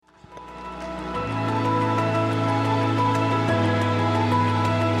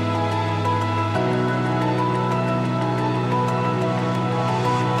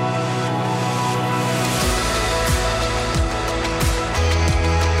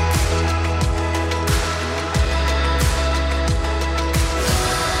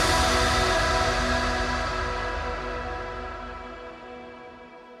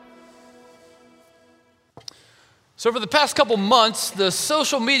So over the past couple months, the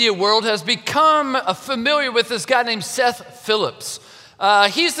social media world has become familiar with this guy named Seth Phillips.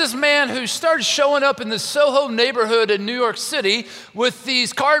 He's this man who started showing up in the Soho neighborhood in New York City with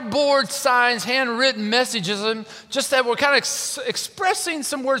these cardboard signs, handwritten messages, and just that were kind of expressing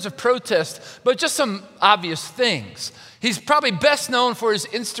some words of protest, but just some obvious things. He's probably best known for his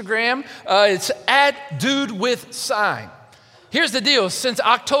Instagram. It's @DudeWithSign. Here's the deal. Since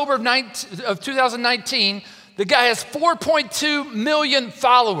October of 2019, the guy has 4.2 million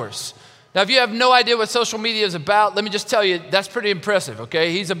followers. Now, if you have no idea what social media is about, let me just tell you, that's pretty impressive,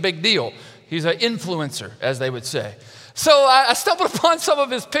 okay? He's a big deal. He's an influencer, as they would say. So I stumbled upon some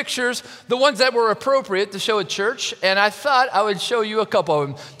of his pictures, the ones that were appropriate to show at church, and I thought I would show you a couple of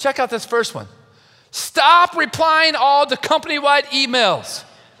them. Check out this first one. Stop replying all the company-wide emails.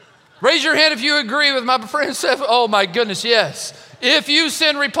 Raise your hand if you agree with my friend Seth. Oh, my goodness, yes. If you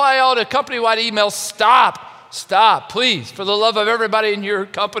send reply all to company-wide emails, stop. Stop, please. For the love of everybody in your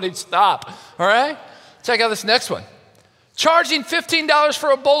company, stop. All right? Check out this next one. Charging $15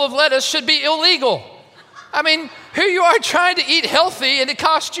 for a bowl of lettuce should be illegal. I mean, here you are trying to eat healthy, and it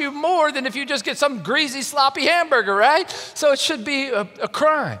costs you more than if you just get some greasy, sloppy hamburger, right? So it should be a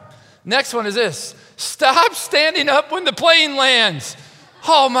crime. Next one is this. Stop standing up when the plane lands.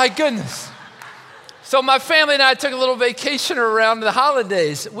 Oh, my goodness. So my family and I took a little vacation around the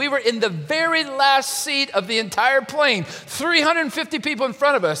holidays. We were in the very last seat of the entire plane, 350 people in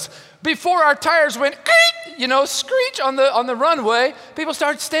front of us. Before our tires went, screech on the runway, people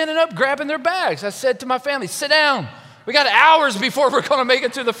started standing up, grabbing their bags. I said to my family, sit down. We got hours before we're going to make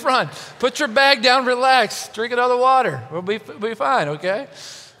it to the front. Put your bag down, relax, drink another water. We'll be fine, okay?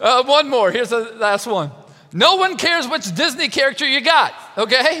 One more. Here's the last one. No one cares which Disney character you got,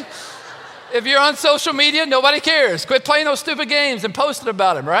 okay? If you're on social media, nobody cares. Quit playing those stupid games and posting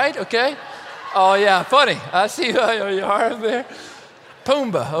about them, right? Okay? Oh, yeah, funny. I see you are there.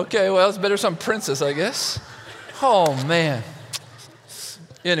 Pumbaa. Okay, well, it's better some princess, I guess. Oh, man.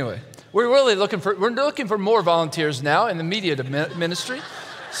 Anyway, we're looking for more volunteers now in the media ministry.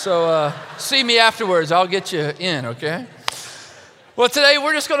 So see me afterwards. I'll get you in, okay? Well, today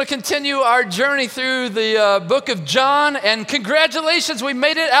we're just going to continue our journey through the book of John, and congratulations, we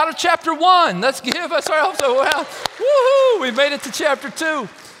made it out of chapter 1. Let's give us ourselves a wow. Woohoo, we made it to chapter 2.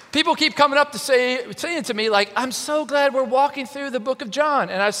 People keep coming up to saying to me, like, I'm so glad we're walking through the book of John.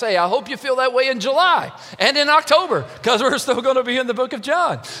 And I say, I hope you feel that way in July and in October, because we're still going to be in the book of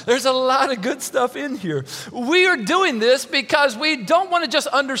John. There's a lot of good stuff in here. We are doing this because we don't want to just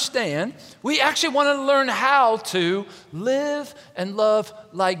understand. We actually want to learn how to live and love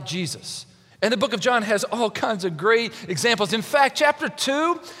like Jesus. And the book of John has all kinds of great examples. In fact, chapter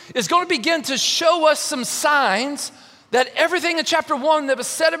 2 is going to begin to show us some signs that everything in chapter 1 that was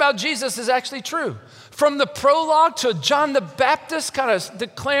said about Jesus is actually true. From the prologue to John the Baptist kind of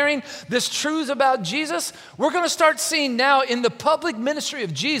declaring this truth about Jesus, we're going to start seeing now in the public ministry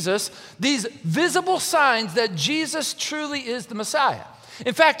of Jesus these visible signs that Jesus truly is the Messiah.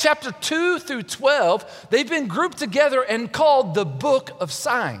 In fact, chapter 2 through 12, they've been grouped together and called the book of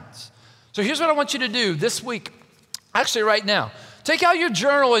signs. So here's what I want you to do this week, actually right now. Take out your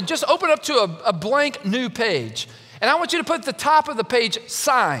journal and just open up to a blank new page. And I want you to put at the top of the page,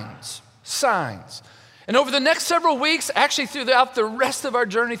 signs, signs. And over the next several weeks, actually throughout the rest of our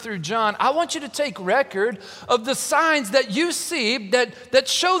journey through John, I want you to take record of the signs that you see that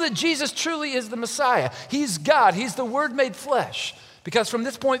show that Jesus truly is the Messiah. He's God. He's the Word made flesh. Because from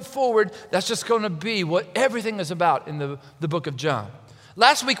this point forward, that's just going to be what everything is about in the book of John.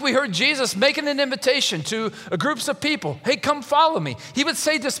 Last week, we heard Jesus making an invitation to groups of people. Hey, come follow me. He would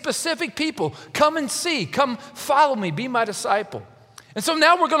say to specific people, come and see, come follow me, be my disciple. And so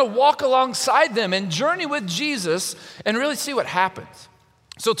now we're going to walk alongside them and journey with Jesus and really see what happens.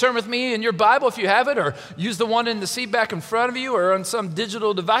 So turn with me in your Bible if you have it, or use the one in the seat back in front of you or on some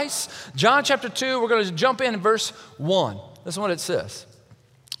digital device. John chapter 2, we're going to jump in verse 1. This is what it says.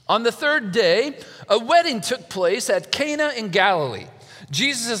 On the third day, a wedding took place at Cana in Galilee.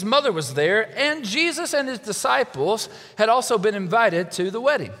 Jesus' mother was there, and Jesus and his disciples had also been invited to the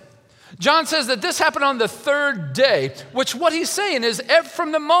wedding. John says that this happened on the third day, which what he's saying is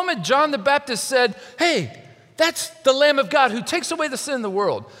from the moment John the Baptist said, hey, that's the Lamb of God who takes away the sin of the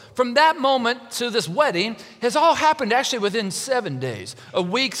world. From that moment to this wedding has all happened actually within 7 days, a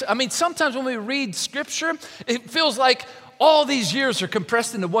week. I mean, sometimes when we read scripture, it feels like all these years are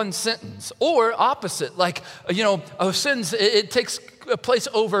compressed into one sentence, or opposite, like, sins, it takes place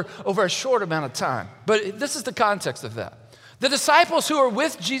over a short amount of time. But this is the context of that. The disciples who are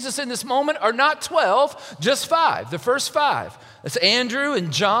with Jesus in this moment are not 12, just 5, the first 5. That's Andrew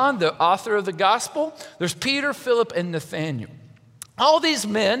and John, the author of the gospel. There's Peter, Philip, and Nathanael. All these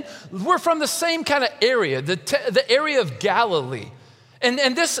men were from the same kind of area, the area of Galilee.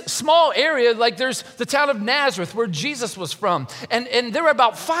 And this small area, like there's the town of Nazareth where Jesus was from. And there were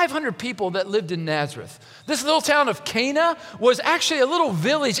about 500 people that lived in Nazareth. This little town of Cana was actually a little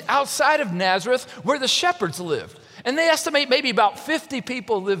village outside of Nazareth where the shepherds lived. And they estimate maybe about 50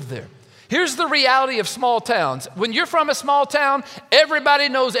 people lived there. Here's the reality of small towns. When you're from a small town, everybody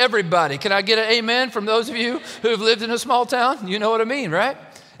knows everybody. Can I get an amen from those of you who have lived in a small town? You know what I mean, right?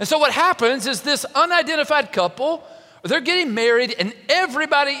 And so what happens is this unidentified couple, they're getting married and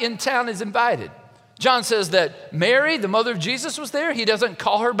everybody in town is invited. John says that Mary, the mother of Jesus, was there. He doesn't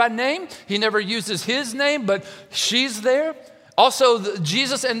call her by name. He never uses his name, but she's there. Also,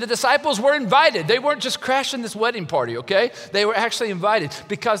 Jesus and the disciples were invited. They weren't just crashing this wedding party, okay? They were actually invited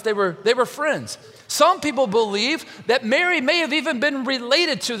because they were friends. Some people believe that Mary may have even been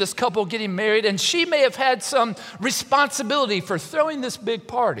related to this couple getting married, and she may have had some responsibility for throwing this big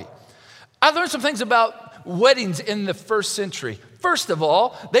party. I learned some things about weddings in the first century. First of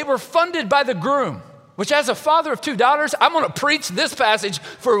all, they were funded by the groom, which as a father of 2 daughters, I'm going to preach this passage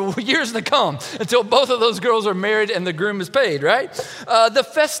for years to come until both of those girls are married and the groom is paid, right? The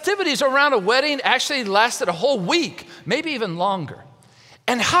festivities around a wedding actually lasted a whole week, maybe even longer.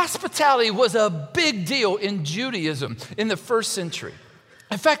 And hospitality was a big deal in Judaism in the first century.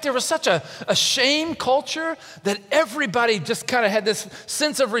 In fact, there was such a shame culture that everybody just kind of had this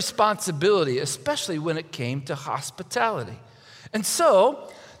sense of responsibility, especially when it came to hospitality. And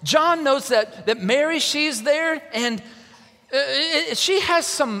so John notes that Mary, she's there, and she has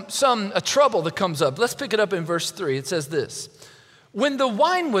some trouble that comes up. Let's pick it up in verse 3. It says this: when the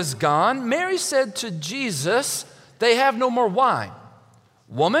wine was gone, Mary said to Jesus, "They have no more wine."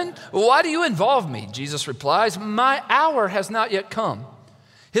 "Woman, why do you involve me?" Jesus replies, "My hour has not yet come."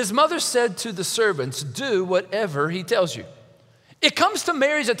 His mother said to the servants, "Do whatever he tells you." It comes to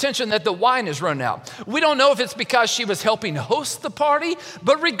Mary's attention that the wine is run out. We don't know if it's because she was helping host the party,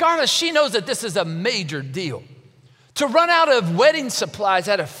 but regardless, she knows that this is a major deal. To run out of wedding supplies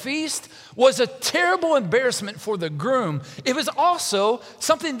at a feast was a terrible embarrassment for the groom. It was also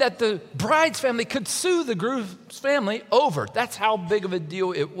something that the bride's family could sue the groom's family over. That's how big of a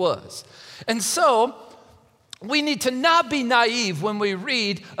deal it was. And so we need to not be naive when we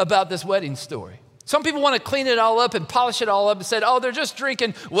read about this wedding story. Some people want to clean it all up and polish it all up and say, oh, they're just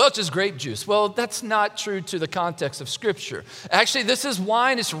drinking Welch's grape juice. Well, that's not true to the context of Scripture. Actually, this is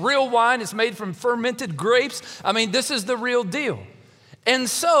wine. It's real wine. It's made from fermented grapes. I mean, this is the real deal. And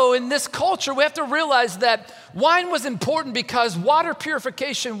so in this culture, we have to realize that wine was important because water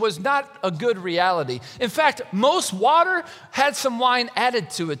purification was not a good reality. In fact, most water had some wine added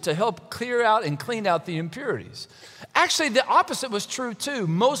to it to help clear out and clean out the impurities. Actually, the opposite was true too.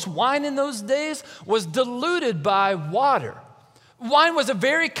 Most wine in those days was diluted by water. Wine was a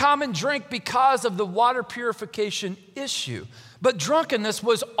very common drink because of the water purification issue. But drunkenness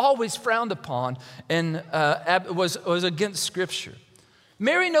was always frowned upon and was against Scripture.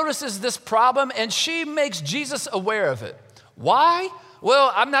 Mary notices this problem and she makes Jesus aware of it. Why?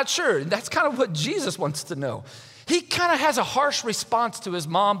 Well, I'm not sure. That's kind of what Jesus wants to know. He kind of has a harsh response to his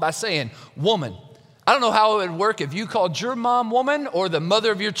mom by saying, "Woman." I don't know how it would work if you called your mom woman or the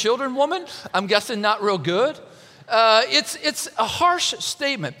mother of your children woman. I'm guessing not real good. It's a harsh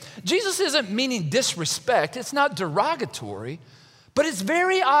statement. Jesus isn't meaning disrespect. It's not derogatory. But it's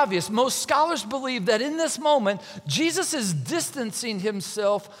very obvious. Most scholars believe that in this moment, Jesus is distancing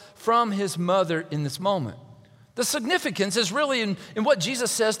himself from his mother in this moment. The significance is really in what Jesus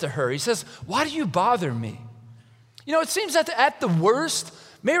says to her. He says, "Why do you bother me?" You know, it seems that at the worst,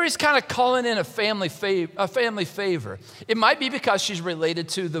 Mary's kind of calling in a family favor. It might be because she's related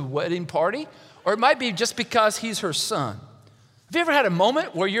to the wedding party, or it might be just because he's her son. Have you ever had a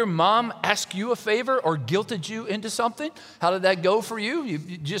moment where your mom asked you a favor or guilted you into something? How did that go for you? You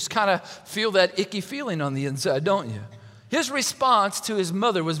just kind of feel that icky feeling on the inside, don't you? His response to his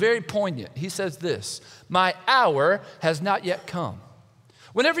mother was very poignant. He says this: "My hour has not yet come."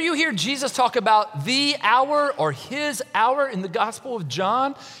 Whenever you hear Jesus talk about the hour or his hour in the Gospel of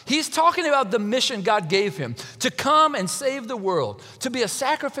John, he's talking about the mission God gave him to come and save the world, to be a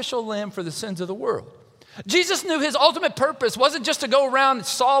sacrificial lamb for the sins of the world. Jesus knew his ultimate purpose wasn't just to go around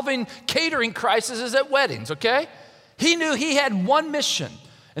solving catering crises at weddings, okay? He knew he had one mission,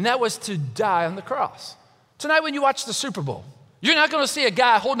 and that was to die on the cross. Tonight when you watch the Super Bowl, you're not going to see a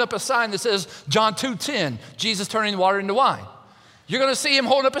guy holding up a sign that says John 2:10, Jesus turning water into wine. You're going to see him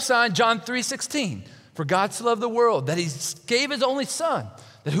holding up a sign, John 3:16, For God so loved the world that he gave his only son,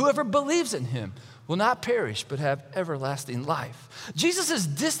 that whoever believes in him will not perish but have everlasting life. Jesus is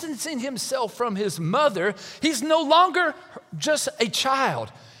distancing himself from his mother. He's no longer just a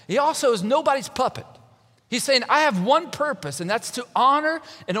child. He also is nobody's puppet. He's saying, I have one purpose, and that's to honor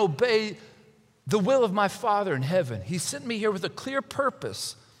and obey the will of my Father in heaven. He sent me here with a clear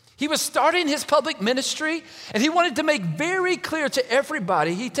purpose. He was starting his public ministry, and he wanted to make very clear to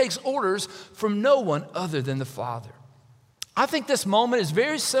everybody he takes orders from no one other than the Father. I think this moment is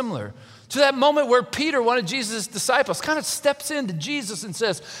very similar to that moment where Peter, one of Jesus' disciples, kind of steps into Jesus and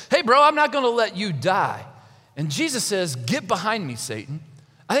says, hey, bro, I'm not going to let you die. And Jesus says, get behind me, Satan.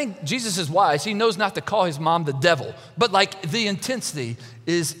 I think Jesus is wise. He knows not to call his mom the devil, but like the intensity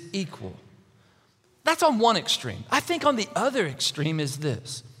is equal. That's on one extreme. I think on the other extreme is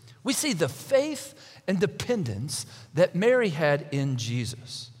this. We see the faith and dependence that Mary had in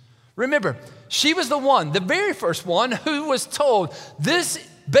Jesus. Remember, she was the one, the very first one, who was told, this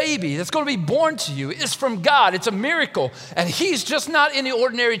baby that's going to be born to you is from God. It's a miracle. And he's just not any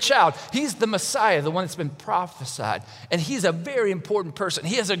ordinary child. He's the Messiah, the one that's been prophesied. And he's a very important person.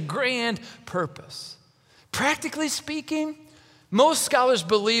 He has a grand purpose. Practically speaking, most scholars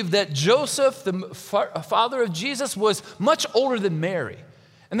believe that Joseph, the father of Jesus, was much older than Mary.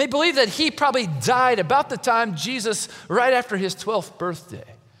 And they believe that he probably died about the time Jesus, right after his 12th birthday.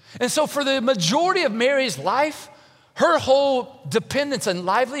 And so for the majority of Mary's life, her whole dependence and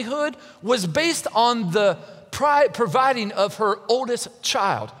livelihood was based on the providing of her oldest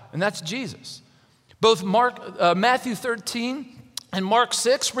child, and that's Jesus. Both Matthew 13 and Mark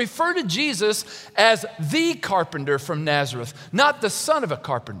 6 refer to Jesus as the carpenter from Nazareth, not the son of a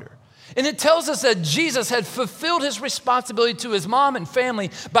carpenter. And it tells us that Jesus had fulfilled his responsibility to his mom and family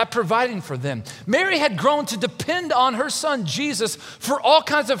by providing for them. Mary had grown to depend on her son Jesus for all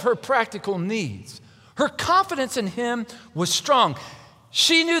kinds of her practical needs. Her confidence in him was strong.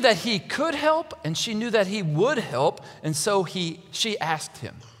 She knew that he could help, and she knew that he would help, and so she asked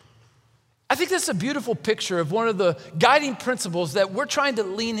him. I think this is a beautiful picture of one of the guiding principles that we're trying to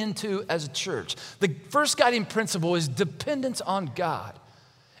lean into as a church. The first guiding principle is dependence on God.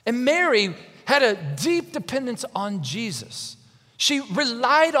 And Mary had a deep dependence on Jesus. She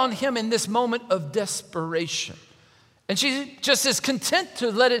relied on him in this moment of desperation. And she just is content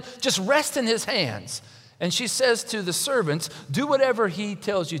to let it just rest in his hands. And she says to the servants, do whatever he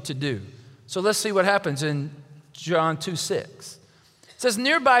tells you to do. So let's see what happens in John 2:6. It says,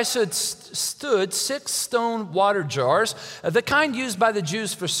 nearby stood 6 stone water jars, the kind used by the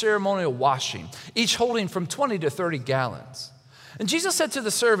Jews for ceremonial washing, each holding from 20 to 30 gallons. And Jesus said to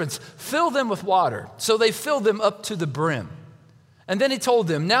the servants, fill them with water. So they filled them up to the brim. And then he told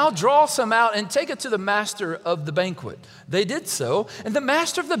them, now draw some out and take it to the master of the banquet. They did so, and the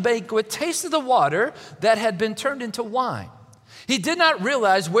master of the banquet tasted the water that had been turned into wine. He did not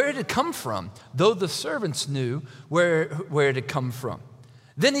realize where it had come from, though the servants knew where it had come from.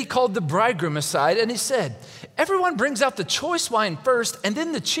 Then he called the bridegroom aside and he said, everyone brings out the choice wine first and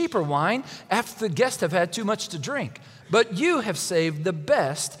then the cheaper wine after the guests have had too much to drink. But you have saved the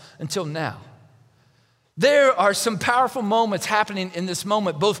best until now. There are some powerful moments happening in this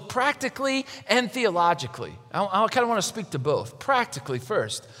moment, both practically and theologically. I kind of want to speak to both. Practically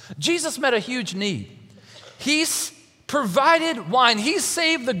first, Jesus met a huge need. He's provided wine. He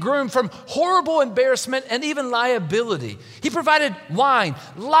saved the groom from horrible embarrassment and even liability. He provided wine,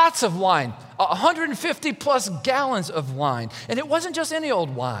 lots of wine, 150 plus gallons of wine. And it wasn't just any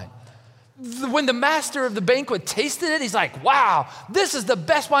old wine. When the master of the banquet tasted it, he's like, wow, this is the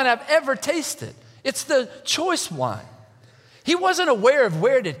best wine I've ever tasted. It's the choice wine. He wasn't aware of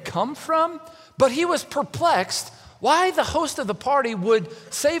where it had come from, but he was perplexed why the host of the party would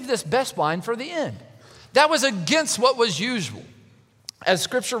save this best wine for the end. That was against what was usual. As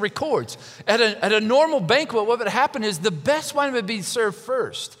scripture records, at a normal banquet, what would happen is the best wine would be served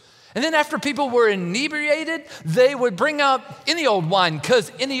first. And then after people were inebriated, they would bring out any old wine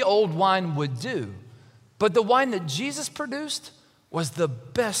because any old wine would do. But the wine that Jesus produced was the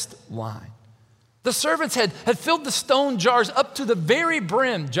best wine. The servants had filled the stone jars up to the very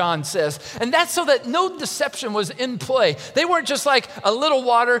brim, John says. And that's so that no deception was in play. They weren't just like a little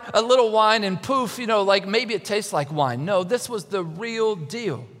water, a little wine, and poof, like maybe it tastes like wine. No, this was the real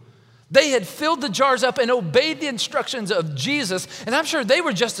deal. They had filled the jars up and obeyed the instructions of Jesus. And I'm sure they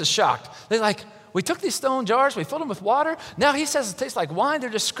were just as shocked. They're like, we took these stone jars, we filled them with water. Now he says it tastes like wine. They're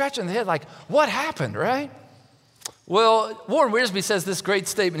just scratching their head like, what happened, right? Well, Warren Wiersbe says this great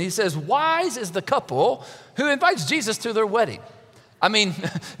statement. He says, wise is the couple who invites Jesus to their wedding. I mean,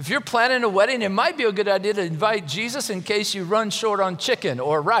 if you're planning a wedding, it might be a good idea to invite Jesus in case you run short on chicken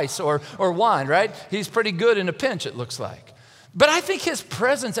or rice or wine, right? He's pretty good in a pinch, it looks like. But I think his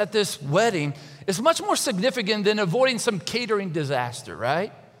presence at this wedding is much more significant than avoiding some catering disaster,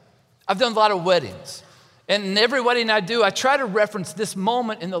 right? I've done a lot of weddings. And in every wedding I do, I try to reference this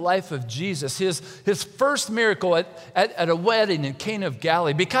moment in the life of Jesus, his first miracle at a wedding in Cana of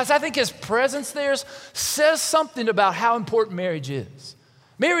Galilee, because I think his presence there says something about how important marriage is.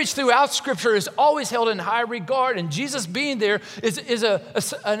 Marriage throughout Scripture is always held in high regard, and Jesus being there is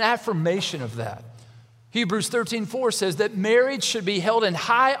an affirmation of that. Hebrews 13:4 says that marriage should be held in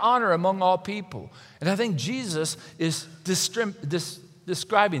high honor among all people. And I think Jesus is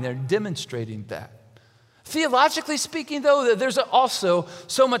describing there, demonstrating that. Theologically speaking, though, there's also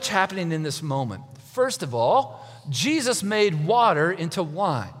so much happening in this moment. First of all, Jesus made water into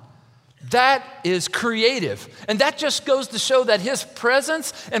wine. That is creative. And that just goes to show that his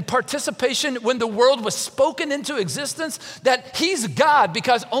presence and participation when the world was spoken into existence, that he's God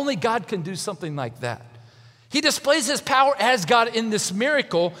because only God can do something like that. He displays his power as God in this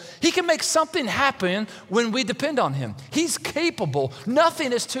miracle. He can make something happen when we depend on him. He's capable.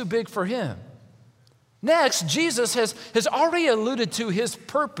 Nothing is too big for him. Next, Jesus has already alluded to his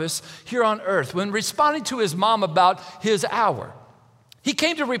purpose here on earth when responding to his mom about his hour. He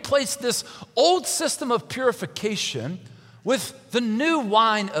came to replace this old system of purification with the new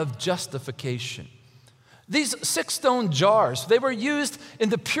wine of justification. These 6 stone jars, they were used in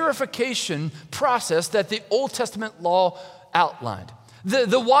the purification process that the Old Testament law outlined.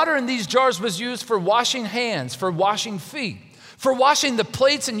 The water in these jars was used for washing hands, for washing feet, for washing the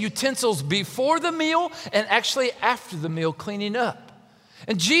plates and utensils before the meal and actually after the meal, cleaning up.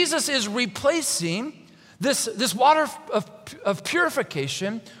 And Jesus is replacing this water of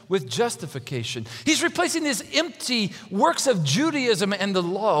purification with justification. He's replacing these empty works of Judaism and the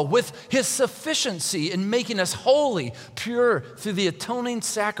law with his sufficiency in making us holy, pure through the atoning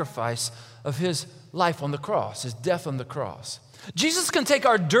sacrifice of his life on the cross, his death on the cross. Jesus can take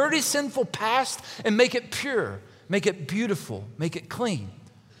our dirty, sinful past and make it pure, make it beautiful, make it clean.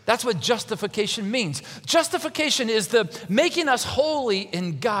 That's what justification means. Justification is the making us holy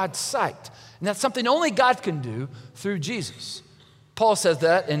in God's sight. And that's something only God can do through Jesus. Paul says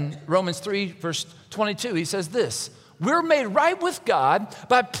that in Romans 3, verse 22. He says this, we're made right with God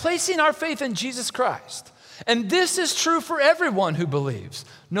by placing our faith in Jesus Christ. And this is true for everyone who believes,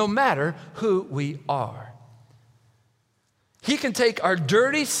 no matter who we are. He can take our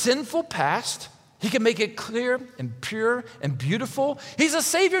dirty, sinful past. He can make it clear and pure and beautiful. He's a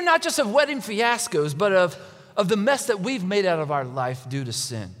savior not just of wedding fiascos, but of the mess that we've made out of our life due to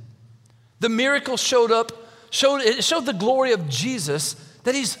sin. The miracle showed the glory of Jesus,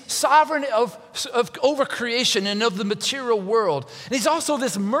 that he's sovereign over creation and of the material world. And he's also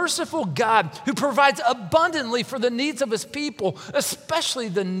this merciful God who provides abundantly for the needs of his people, especially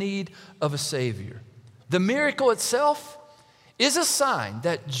the need of a Savior. The miracle itself is a sign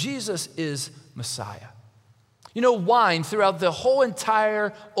that Jesus is Messiah. You know, wine throughout the whole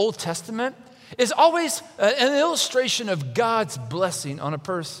entire Old Testament is always an illustration of God's blessing on a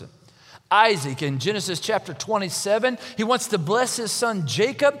person. Isaac in Genesis chapter 27, he wants to bless his son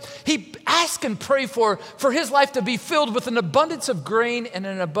Jacob. He asks and prays for his life to be filled with an abundance of grain and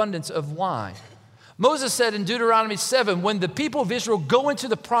an abundance of wine. Moses said in Deuteronomy 7, when the people of Israel go into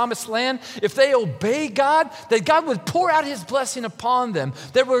the promised land, if they obey God, that God would pour out his blessing upon them.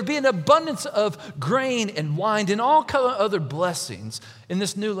 There would be an abundance of grain and wine and all other blessings in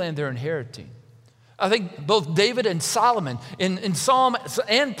this new land they're inheriting. I think both David and Solomon in Psalm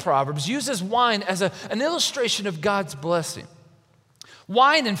and Proverbs uses wine as an illustration of God's blessing.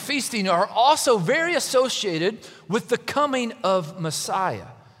 Wine and feasting are also very associated with the coming of Messiah.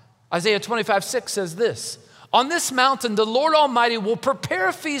 Isaiah 25:6 says this, on this mountain the Lord Almighty will prepare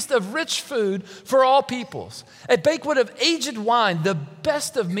a feast of rich food for all peoples, a banquet of aged wine, the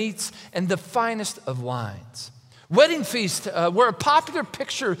best of meats and the finest of wines. Wedding feasts were a popular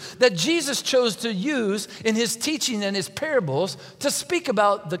picture that Jesus chose to use in his teaching and his parables to speak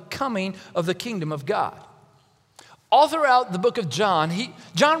about the coming of the kingdom of God. All throughout the book of John,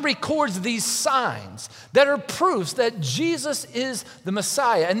 John records these signs that are proofs that Jesus is the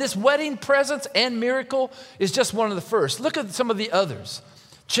Messiah. And this wedding presence and miracle is just one of the first. Look at some of the others.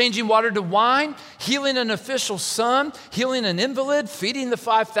 Changing water to wine, healing an official son, healing an invalid, feeding the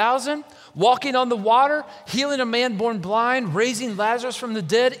 5,000, walking on the water, healing a man born blind, raising Lazarus from the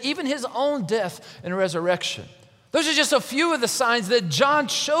dead, even his own death and resurrection. Those are just a few of the signs that John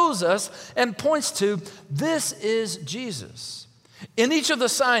shows us and points to. This is Jesus. In each of the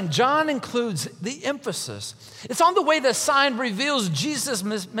signs, John includes the emphasis. It's on the way the sign reveals Jesus'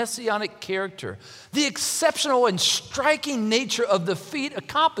 messianic character, the exceptional and striking nature of the feat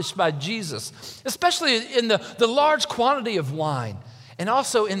accomplished by Jesus, especially in the large quantity of wine, and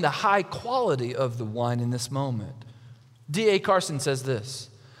also in the high quality of the wine in this moment. D.A. Carson says this: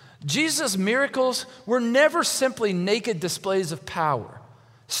 Jesus' miracles were never simply naked displays of power,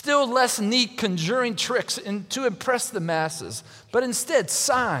 still less neat conjuring tricks to impress the masses, but instead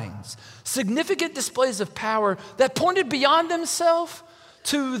signs, significant displays of power that pointed beyond themselves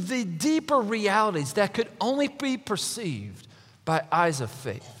to the deeper realities that could only be perceived by eyes of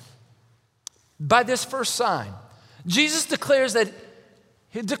faith. By this first sign, Jesus declares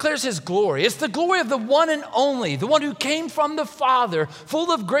his glory. It's the glory of the one and only, the one who came from the Father,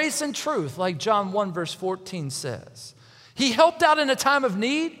 full of grace and truth, like John 1 verse 14 says. He helped out in a time of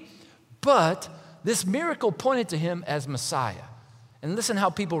need, but this miracle pointed to him as Messiah. And listen how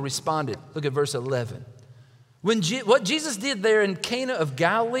people responded. Look at verse 11. What Jesus did there in Cana of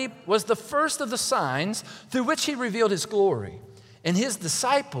Galilee was the first of the signs through which he revealed his glory, and his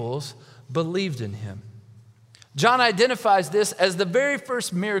disciples believed in him. John identifies this as the very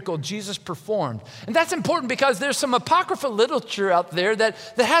first miracle Jesus performed. And that's important because there's some apocryphal literature out there that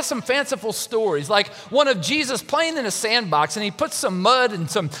has some fanciful stories, like one of Jesus playing in a sandbox, and he puts some mud and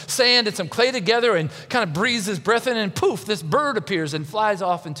some sand and some clay together and kind of breathes his breath in, and poof, this bird appears and flies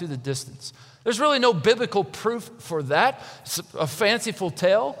off into the distance. There's really no biblical proof for that. It's a fanciful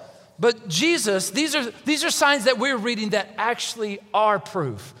tale. But Jesus, these are signs that we're reading that actually are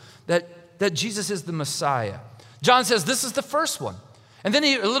proof that Jesus is the Messiah. John says this is the first one. And then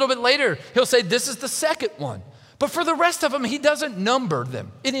a little bit later, he'll say this is the second one. But for the rest of them, he doesn't number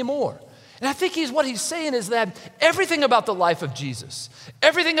them anymore. And I think what he's saying is that everything about the life of Jesus,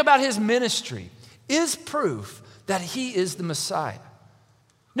 everything about his ministry is proof that he is the Messiah.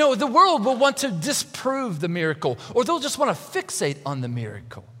 No, the world will want to disprove the miracle, or they'll just want to fixate on the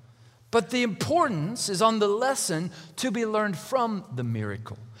miracle. But the importance is on the lesson to be learned from the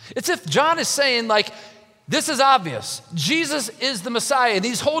miracle. It's if John is saying, like, this is obvious. Jesus is the Messiah, and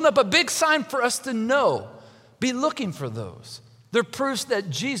he's holding up a big sign for us to know. Be looking for those. They're proofs that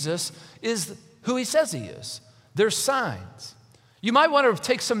Jesus is who he says he is. They're signs. You might want to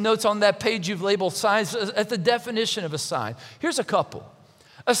take some notes on that page you've labeled signs at the definition of a sign. Here's a couple.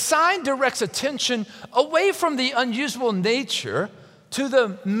 A sign directs attention away from the unusual nature to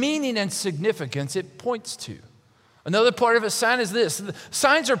the meaning and significance it points to. Another part of a sign is this.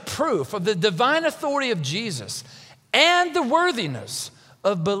 Signs are proof of the divine authority of Jesus and the worthiness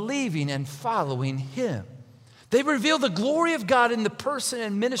of believing and following him. They reveal the glory of God in the person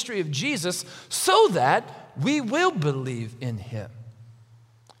and ministry of Jesus so that we will believe in him.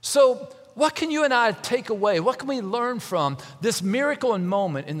 So what can you and I take away? What can we learn from this miracle and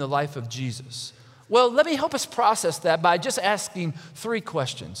moment in the life of Jesus? Well, let me help us process that by just asking 3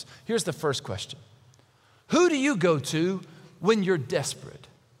 questions. Here's the first question. Who do you go to when you're desperate?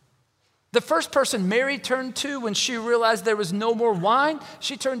 The first person Mary turned to when she realized there was no more wine,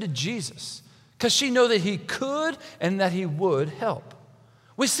 she turned to Jesus because she knew that he could and that he would help.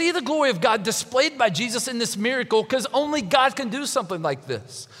 We see the glory of God displayed by Jesus in this miracle because only God can do something like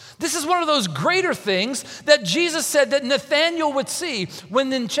this. This is one of those greater things that Jesus said that Nathanael would see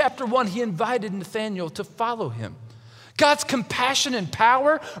when in chapter 1 he invited Nathanael to follow him. God's compassion and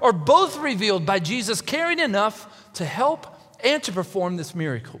power are both revealed by Jesus caring enough to help and to perform this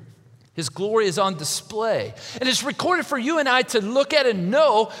miracle. His glory is on display, and it's recorded for you and I to look at and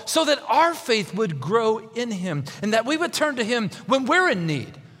know so that our faith would grow in him and that we would turn to him when we're in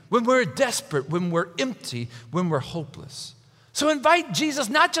need, when we're desperate, when we're empty, when we're hopeless. So invite Jesus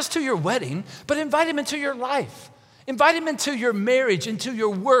not just to your wedding, but invite him into your life. Invite him into your marriage, into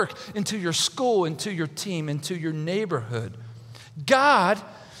your work, into your school, into your team, into your neighborhood. God,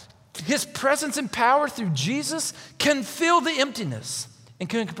 his presence and power through Jesus can fill the emptiness and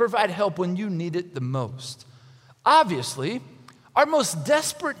can provide help when you need it the most. Obviously, our most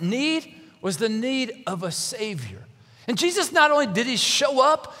desperate need was the need of a Savior. And Jesus, not only did he show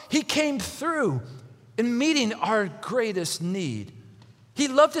up, he came through in meeting our greatest need. He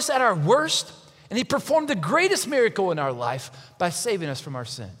loved us at our worst, and he performed the greatest miracle in our life by saving us from our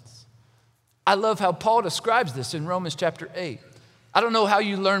sins. I love how Paul describes this in Romans chapter 8. I don't know how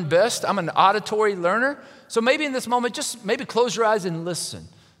you learn best. I'm an auditory learner. So maybe in this moment, just maybe close your eyes and listen.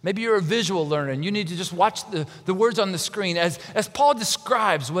 Maybe you're a visual learner and you need to just watch the words on the screen as Paul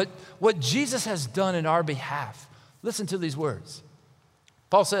describes what Jesus has done in our behalf. Listen to these words.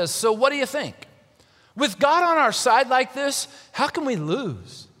 Paul says, so what do you think? With God on our side like this, how can we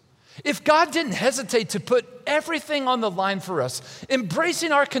lose? If God didn't hesitate to put everything on the line for us,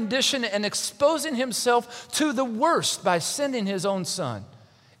 embracing our condition and exposing himself to the worst by sending his own son,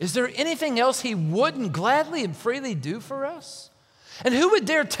 is there anything else he wouldn't gladly and freely do for us? And who would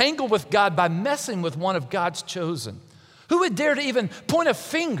dare tangle with God by messing with one of God's chosen? Who would dare to even point a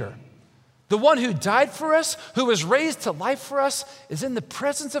finger? The one who died for us, who was raised to life for us, is in the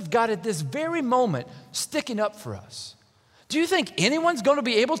presence of God at this very moment, sticking up for us. Do you think anyone's going to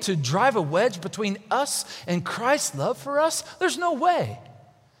be able to drive a wedge between us and Christ's love for us? There's no way.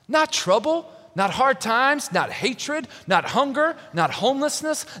 Not trouble, not hard times, not hatred, not hunger, not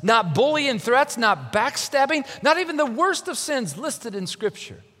homelessness, not bullying threats, not backstabbing, not even the worst of sins listed in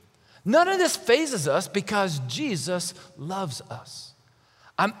Scripture. None of this phases us because Jesus loves us.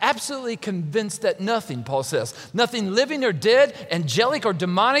 I'm absolutely convinced that nothing, Paul says, nothing living or dead, angelic or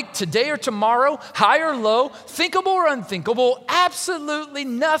demonic, today or tomorrow, high or low, thinkable or unthinkable, absolutely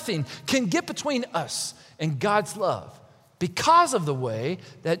nothing can get between us and God's love because of the way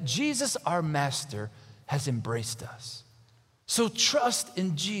that Jesus, our Master, has embraced us. So trust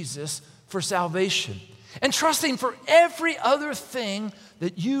in Jesus for salvation and trust him for every other thing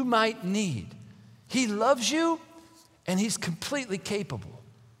that you might need. He loves you and he's completely capable.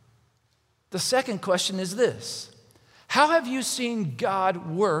 The second question is this: how have you seen God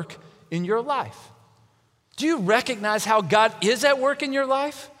work in your life? Do you recognize how God is at work in your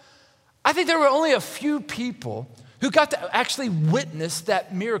life? I think there were only a few people who got to actually witness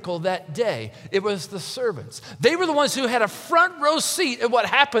that miracle that day. It was the servants. They were the ones who had a front row seat at what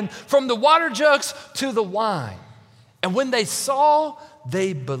happened from the water jugs to the wine. And when they saw,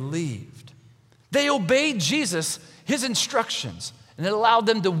 they believed. They obeyed Jesus, his instructions, and it allowed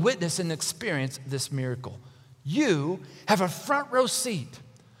them to witness and experience this miracle. You have a front row seat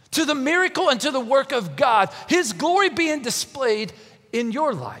to the miracle and to the work of God, his glory being displayed in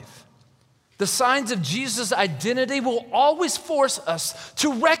your life. The signs of Jesus' identity will always force us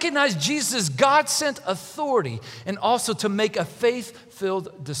to recognize Jesus' God-sent authority and also to make a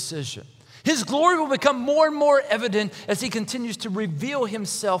faith-filled decision. His glory will become more and more evident as he continues to reveal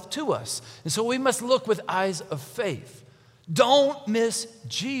himself to us. And so we must look with eyes of faith. Don't miss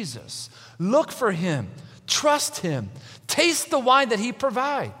Jesus. Look for him. Trust him. Taste the wine that he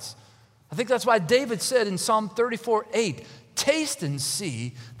provides. I think that's why David said in Psalm 34:8, taste and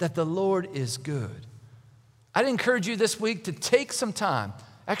see that the Lord is good. I'd encourage you this week to take some time,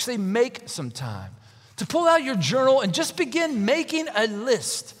 actually make some time, to pull out your journal and just begin making a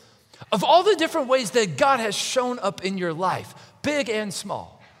list of all the different ways that God has shown up in your life, big and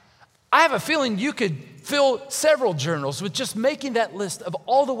small. I have a feeling you could fill several journals with just making that list of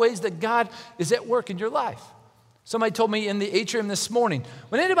all the ways that God is at work in your life. Somebody told me in the atrium this morning,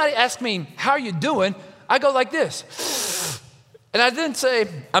 when anybody asks me, how are you doing? I go like this. And I didn't say,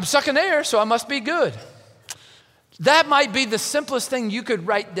 I'm sucking air, so I must be good. That might be the simplest thing you could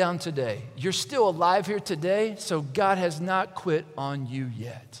write down today. You're still alive here today, so God has not quit on you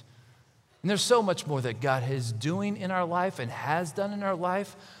yet. And there's so much more that God is doing in our life and has done in our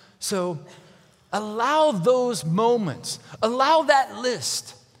life. So allow those moments, allow that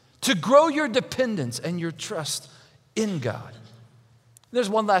list to grow your dependence and your trust in God. There's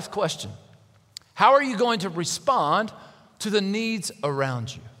one last question. How are you going to respond to the needs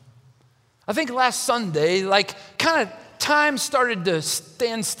around you? I think last Sunday, kind of time started to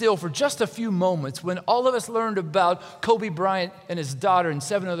stand still for just a few moments when all of us learned about Kobe Bryant and his daughter and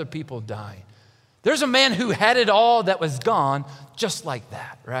 7 other people dying. There's a man who had it all that was gone just like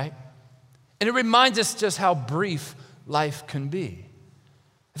that, right? And it reminds us just how brief life can be.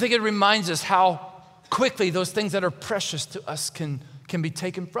 I think it reminds us how quickly those things that are precious to us can be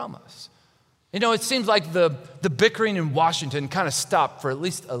taken from us. You know, it seems like the bickering in Washington kind of stopped for at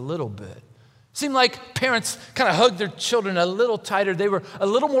least a little bit. It seemed like parents kind of hugged their children a little tighter. They were a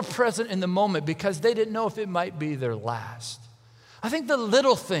little more present in the moment because they didn't know if it might be their last. I think the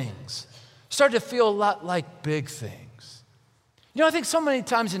little things start to feel a lot like big things. You know, I think so many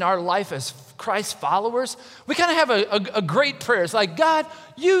times in our life as Christ followers, we kind of have a great prayer. It's like, God,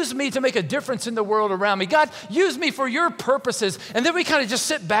 use me to make a difference in the world around me. God, use me for your purposes. And then we kind of just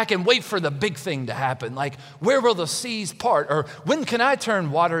sit back and wait for the big thing to happen. Like, where will the seas part? Or when can I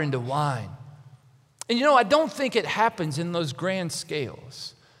turn water into wine? And you know, I don't think it happens in those grand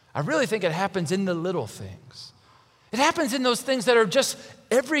scales. I really think it happens in the little things. It happens in those things that are just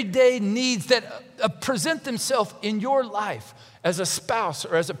everyday needs that present themselves in your life as a spouse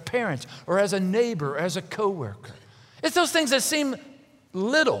or as a parent or as a neighbor or as a coworker. It's those things that seem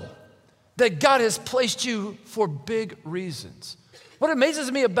little that God has placed you for big reasons. What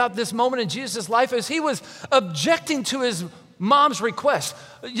amazes me about this moment in Jesus' life is he was objecting to his mom's request.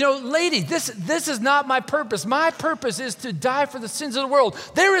 Lady, this is not my purpose. My purpose is to die for the sins of the world.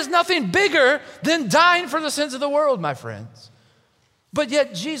 There is nothing bigger than dying for the sins of the world, my friends. But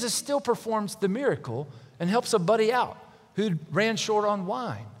yet Jesus still performs the miracle and helps a buddy out who ran short on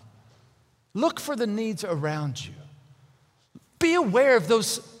wine. Look for the needs around you. Be aware of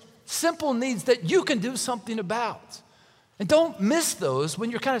those simple needs that you can do something about. And don't miss those when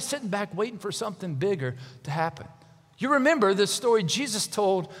you're kind of sitting back waiting for something bigger to happen. You remember the story Jesus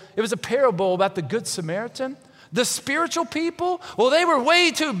told. It was a parable about the Good Samaritan. The spiritual people, well, they were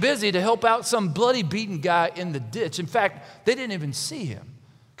way too busy to help out some bloody beaten guy in the ditch. In fact, they didn't even see him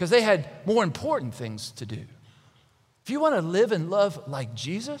because they had more important things to do. If you want to live and love like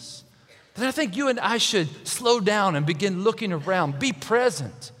Jesus, then I think you and I should slow down and begin looking around. Be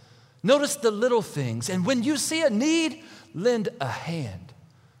present. Notice the little things. And when you see a need, lend a hand.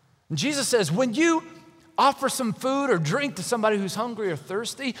 And Jesus says, when you offer some food or drink to somebody who's hungry or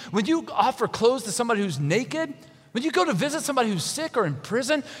thirsty, when you offer clothes to somebody who's naked, when you go to visit somebody who's sick or in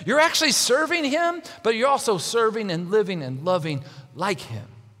prison, you're actually serving him, but you're also serving and living and loving like him.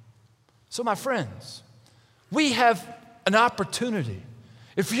 So my friends, we have an opportunity.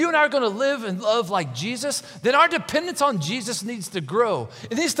 If you and I are going to live and love like Jesus, then our dependence on Jesus needs to grow.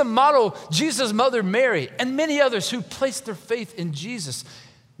 It needs to model Jesus' mother Mary and many others who placed their faith in Jesus,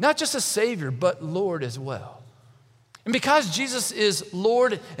 not just as Savior, but Lord as well. And because Jesus is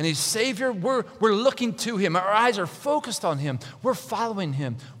Lord and he's Savior, we're looking to him. Our eyes are focused on him. We're following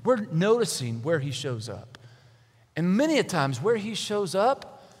him. We're noticing where he shows up. And many a times where he shows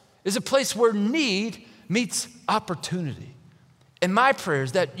up is a place where need meets opportunity. And my prayer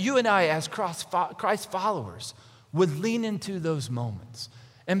is that you and I, as Christ followers, would lean into those moments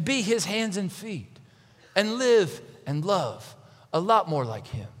and be his hands and feet and live and love a lot more like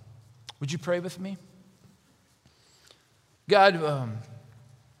him. Would you pray with me? God, a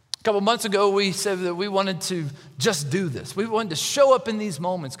couple months ago, we said that we wanted to just do this. We wanted to show up in these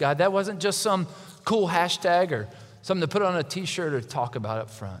moments, God. That wasn't just some cool hashtag or something to put on a t-shirt or talk about up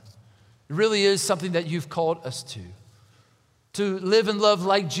front. It really is something that you've called us to live and love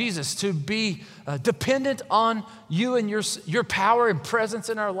like Jesus, to be dependent on you and your power and presence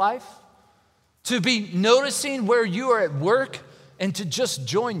in our life, to be noticing where you are at work and to just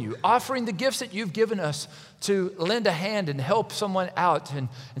join you, offering the gifts that you've given us to lend a hand and help someone out and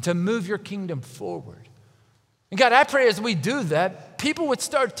to move your kingdom forward. And God, I pray as we do that, people would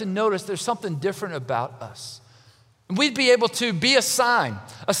start to notice there's something different about us. And we'd be able to be a sign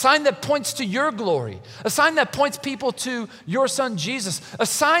that points to your glory, a sign that points people to your son Jesus, a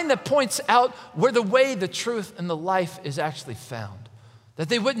sign that points out where the way, the truth, and the life is actually found. That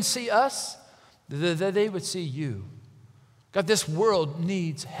they wouldn't see us, that they would see you. God, this world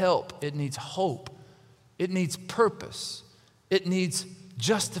needs help. It needs hope. It needs purpose. It needs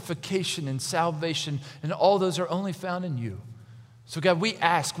justification and salvation, and all those are only found in you. So God, we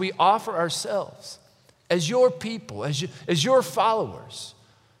offer ourselves as your people, as your followers,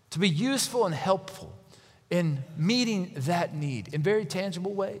 to be useful and helpful in meeting that need in very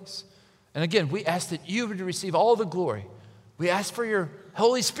tangible ways. And again, we ask that you would receive all the glory. We ask for your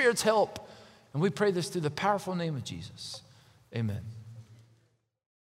Holy Spirit's help, and we pray this through the powerful name of Jesus. Amen.